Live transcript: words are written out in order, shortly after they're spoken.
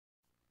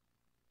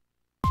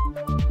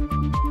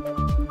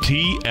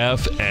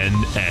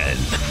TFNN.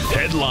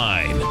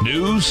 Headline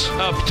News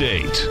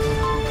Update.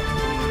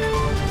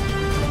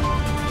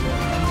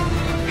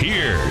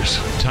 Here's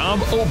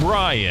Tom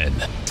O'Brien.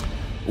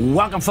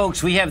 Welcome,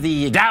 folks. We have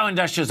the Dow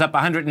Industrials up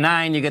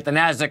 109. You get the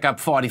Nasdaq up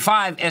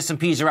 45.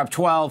 S&Ps are up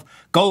 12.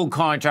 Gold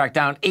contract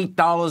down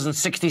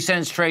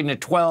 $8.60, trading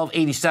at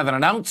 $12.87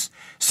 an ounce.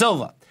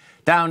 Silver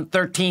down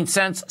 13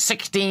 cents,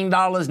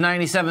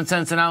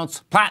 $16.97 an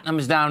ounce. Platinum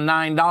is down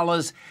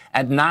 $9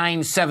 at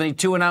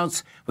 $9.72 an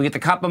ounce. We get the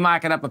copper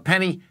market up a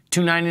penny,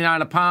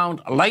 $2.99 a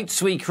pound. Light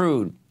sweet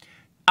crude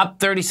up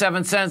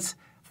 37 cents,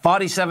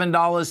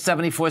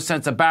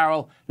 $47.74 a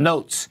barrel.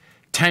 Notes,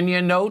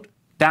 10-year note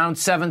down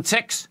 7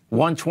 ticks,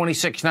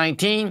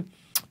 126.19.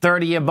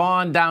 30-year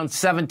bond down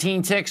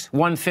 17 ticks,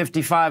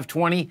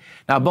 155.20.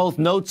 Now, both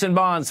notes and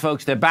bonds,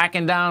 folks, they're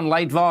backing down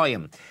light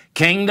volume.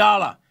 King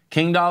dollar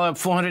up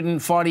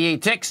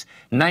 448 ticks,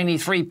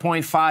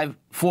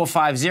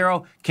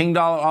 93.5450. King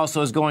dollar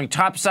also is going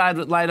topside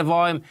with lighter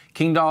volume.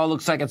 King dollar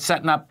looks like it's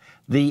setting up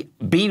the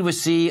B to a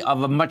C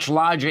of a much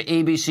larger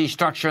ABC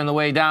structure on the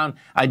way down.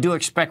 I do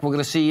expect we're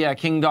going to see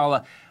King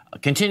dollar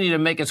continue to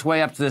make its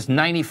way up to this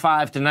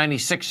 95 to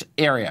 96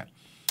 area.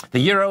 The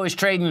euro is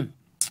trading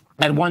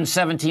at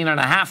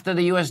 117.5 to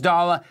the U.S.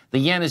 dollar. The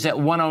yen is at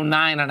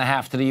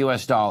 109.5 to the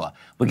U.S. dollar.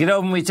 We get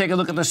over and we take a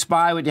look at the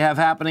SPY, what you have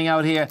happening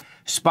out here.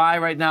 SPY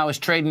right now is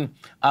trading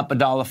up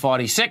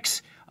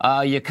 $1.46.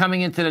 You're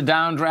coming into the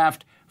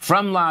downdraft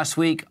from last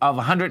week of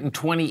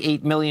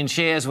 128 million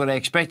shares. What I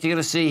expect you're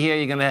going to see here,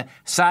 you're going to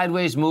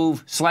sideways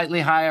move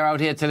slightly higher out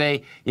here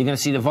today. You're going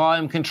to see the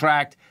volume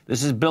contract.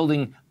 This is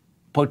building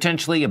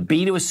potentially a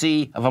B to a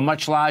C of a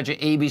much larger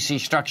ABC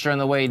structure on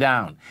the way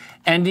down.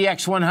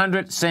 NDX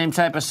 100, same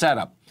type of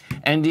setup.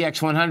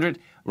 NDX 100,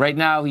 right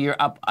now you're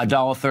up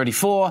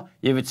 $1.34.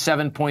 You're at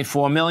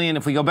 7.4 million.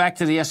 If we go back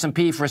to the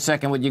S&P for a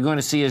second, what you're going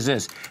to see is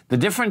this. The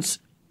difference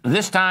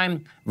this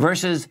time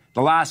versus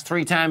the last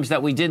 3 times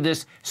that we did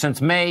this since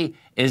May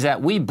is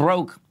that we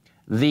broke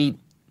the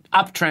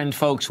uptrend,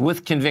 folks,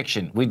 with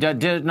conviction. We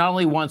did it not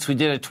only once, we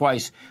did it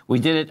twice. We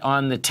did it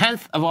on the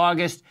 10th of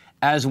August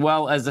as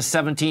well as the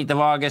 17th of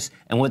August.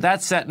 And with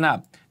that setting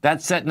up,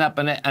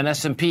 an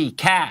S&P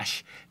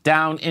cash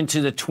down into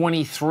the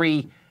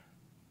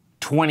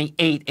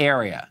 23.28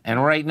 area.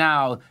 And right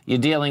now, you're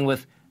dealing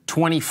with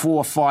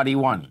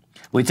 24.41.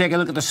 We take a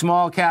look at the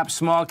small caps.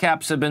 Small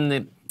caps have been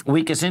the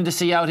weakest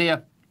indice out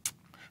here.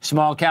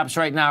 Small caps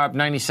right now are up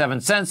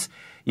 97 cents.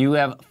 You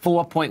have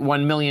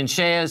 4.1 million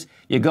shares.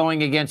 You're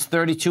going against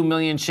 32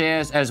 million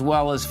shares as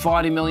well as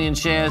 40 million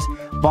shares.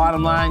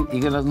 Bottom line,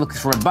 you're going to look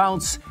for a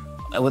bounce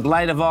with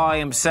lighter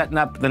volume setting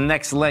up the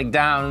next leg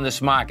down in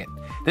this market.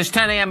 This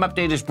 10 a.m.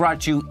 update is brought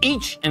to you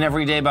each and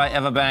every day by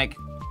Everbank.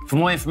 For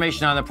more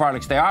information on the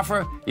products they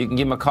offer, you can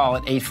give them a call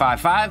at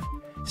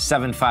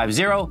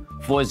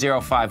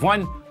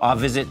 855-750-4051 or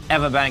visit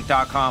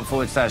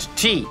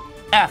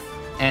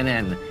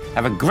everbank.com/TFNN.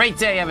 Have a great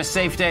day. Have a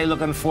safe day.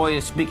 Looking forward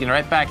to speaking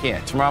right back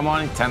here tomorrow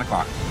morning, 10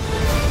 o'clock.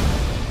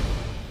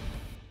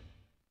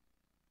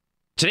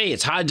 Today,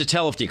 it's hard to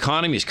tell if the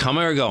economy is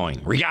coming or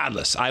going.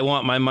 Regardless, I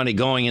want my money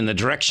going in the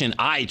direction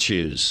I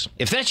choose.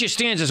 If that's your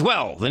stance as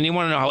well, then you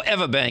want to know how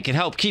Everbank can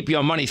help keep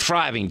your money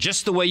thriving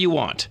just the way you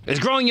want. Is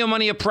growing your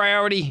money a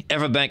priority?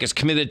 Everbank is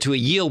committed to a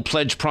yield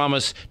pledge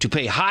promise to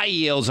pay high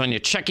yields on your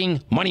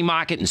checking, money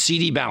market, and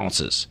CD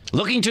balances.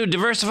 Looking to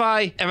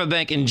diversify?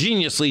 Everbank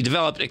ingeniously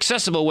developed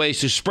accessible ways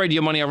to spread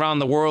your money around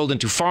the world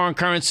into foreign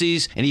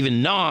currencies and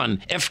even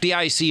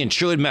non-FDIC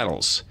insured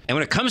metals. And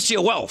when it comes to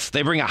your wealth,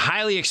 they bring a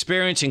highly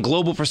experienced and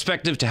global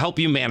perspective to help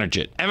you manage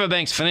it.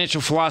 Everbank's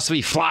financial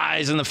philosophy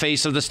flies in the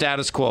face of the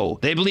status quo.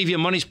 They believe your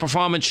money's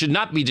performance should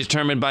not be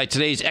determined by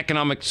today's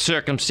economic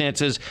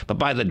circumstances, but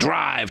by the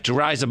drive to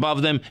rise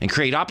above them and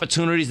create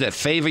opportunities that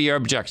favor your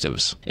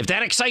objectives. If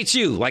that excites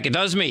you, like it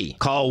does me,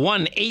 call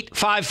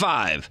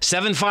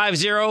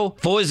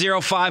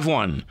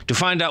 1-855-750-4051 to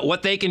find out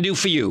what they can do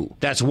for you.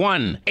 That's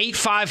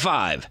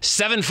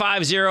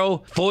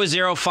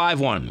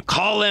 1-855-750-4051.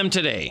 Call them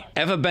today.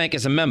 Everbank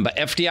is a member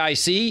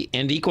FDIC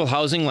and equal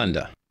housing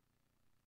lender.